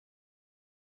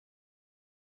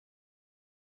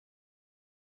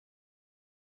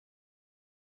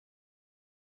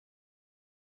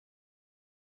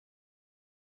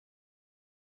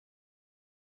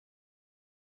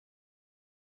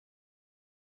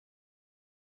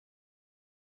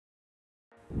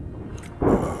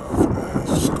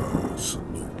Fast Scar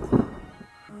Salute.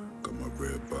 Got my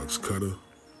red box cutter.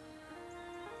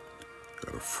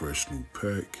 Got a fresh new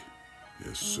pack.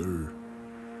 Yes, sir.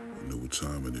 You know what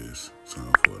time it is.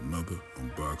 Time for another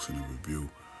unboxing and review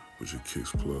with your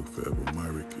Kicks plug Forever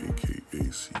Myrick, aka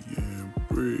CM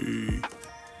Bree.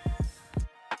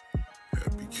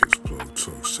 Happy Kicks Plug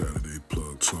Talk Saturday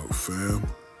Plug Talk fam.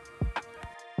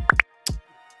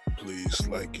 Please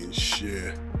like and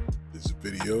share this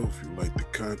video if you like the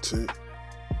content.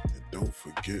 And don't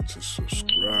forget to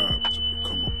subscribe to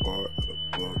become a part of the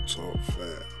Plug Talk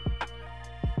fam.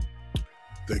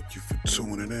 Thank you for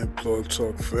tuning in, Plug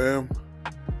Talk fam.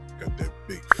 Got that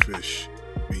big fish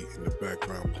beat in the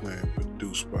background playing,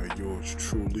 produced by yours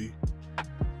truly.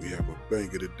 We have a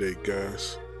banger today,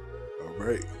 guys.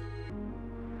 Alright.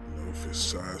 You know, if it's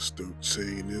size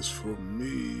 13, it's for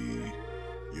me.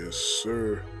 Yes,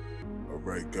 sir.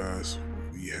 Alright, guys.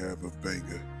 We have a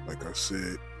banger. Like I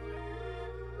said,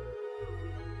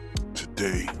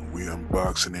 today we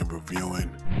unboxing and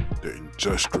reviewing the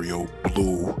Industrial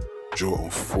Blue Jordan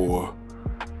 4,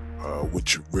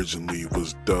 which originally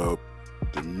was dubbed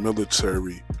the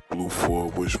Military Blue 4,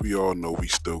 which we all know we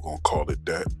still gonna call it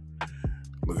that.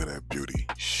 Look at that beauty.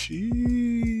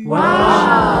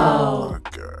 Wow! Oh my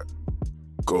God.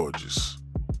 Gorgeous.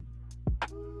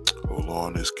 Hold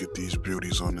on, let's get these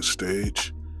beauties on the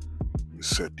stage. Let me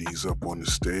set these up on the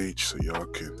stage so y'all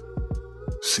can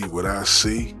see what I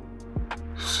see.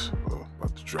 Oh,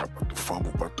 about to drop,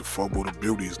 about to fumble the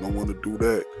beauties. Don't want to do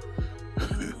that.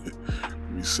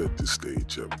 Let me set this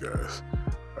stage up, guys.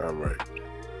 All right.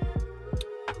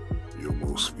 We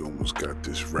almost got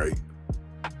this right.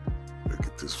 Gotta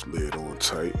get this lid on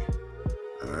tight.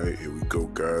 All right, here we go,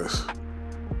 guys.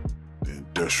 The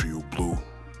Industrial Blue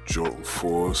Jordan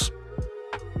 4s.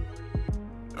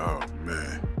 Oh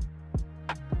man,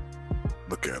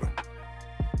 look at them.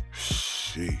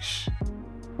 Sheesh.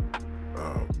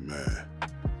 Oh man,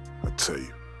 I tell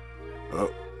you.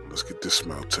 Oh, let's get this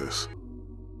smell test.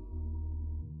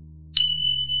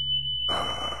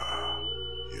 Ah,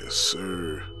 yes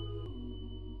sir.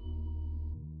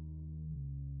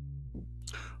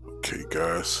 Okay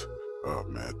guys. Oh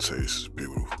man, I tell you, this is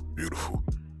beautiful, beautiful.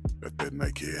 Got that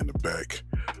Nike in the back.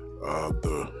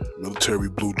 The Military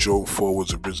Blue Jordan 4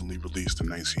 was originally released in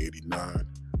 1989,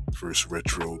 first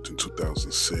retroed in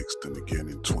 2006, then again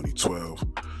in 2012.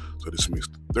 So this makes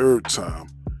the third time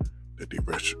that they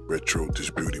retroed this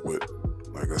beauty, but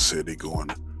like I said, they go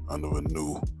under a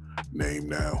new name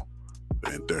now,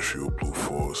 the Industrial Blue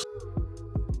 4s.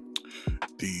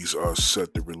 These are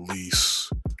set to release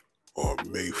on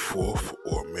May 4th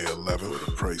or May 11th with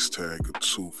a price tag of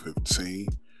 $215.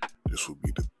 This will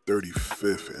be the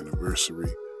 35th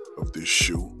anniversary of this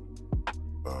shoe.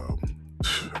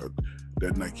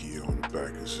 That Nike on the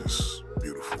back is just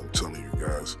beautiful. I'm telling you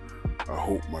guys. I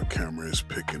hope my camera is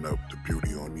picking up the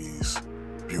beauty on these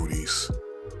beauties.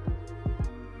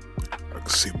 I can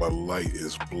see my light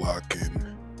is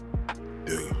blocking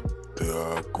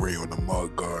the gray on the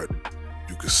mud guard.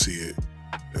 You can see it.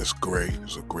 That's gray.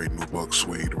 There's a gray nubuck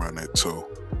suede around that toe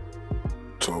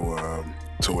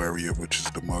area, which is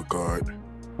the mud guard.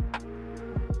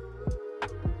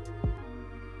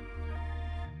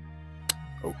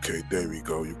 Okay, there we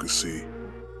go. You can see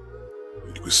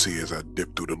as I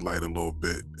dip through the light a little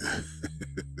bit.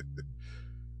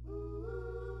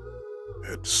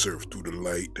 Had to surf through the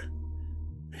light.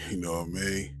 You know what I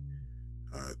mean?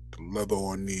 The leather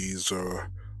on these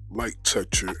are light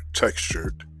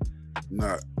textured,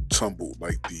 not tumbled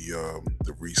like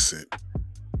the recent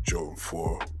Jordan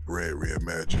 4 Red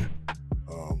Reimagined.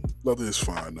 Leather is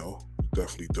fine though,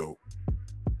 definitely dope.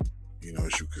 You know,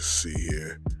 as you can see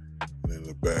here, and in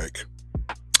the back,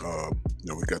 you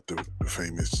know, we got the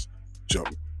famous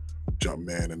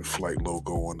Jumpman and the Flight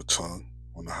logo on the tongue,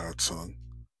 on the high tongue.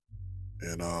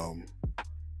 And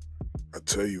I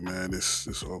tell you, man, this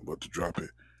all about to drop it.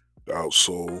 The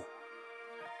outsole,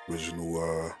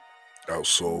 original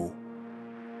outsole.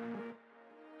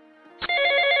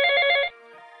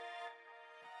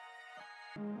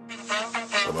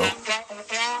 Hello?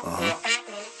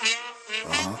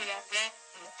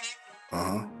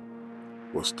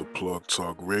 What's the Plug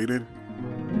Talk rating?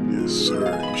 Yes,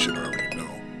 sir. You should already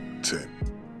know. 10.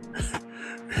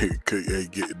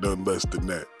 Ain't getting nothing less than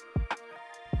that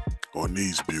on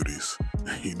these beauties.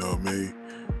 You know what I mean?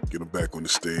 Get them back on the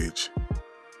stage.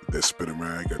 Get that spin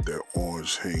around. Got that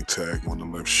orange hang tag on the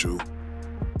left shoe,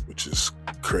 which is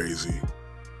crazy.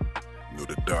 You know,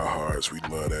 the diehards, we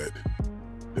love that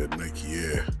Nike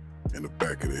Air in the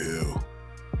back of the heel.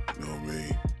 You know what I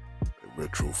mean? That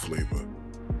retro flavor.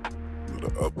 You know, For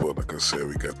the upper, like I said,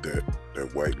 we got that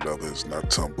white leather. It's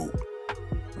not tumbled,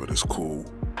 but it's cool.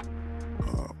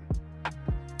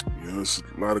 There's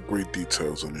a lot of great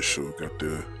details on this shoe. Got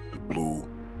the blue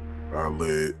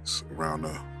eyelids around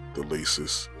the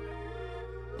laces.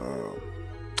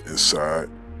 Inside,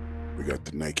 we got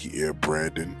the Nike Air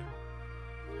branding.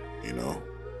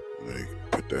 They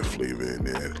put that flavor in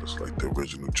there. It looks like the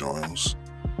original Jones.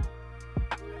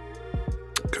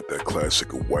 Got that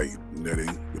classic white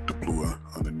netting with the blue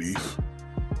underneath.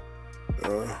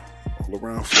 All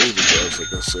around flavor, guys.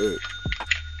 Like I said,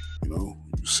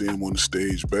 you see him on the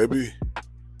stage, baby.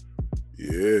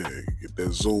 Yeah, get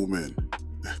that zoom in.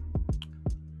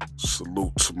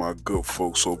 Salute to my good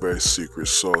folks over at Secret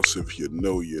Sauce. If you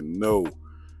know, you know.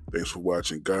 Thanks for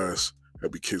watching, guys.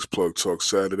 Happy Kicks Plug Talk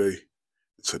Saturday.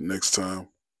 Until next time,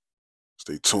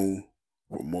 stay tuned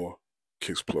for more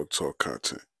Kicks Plug Talk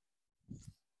content.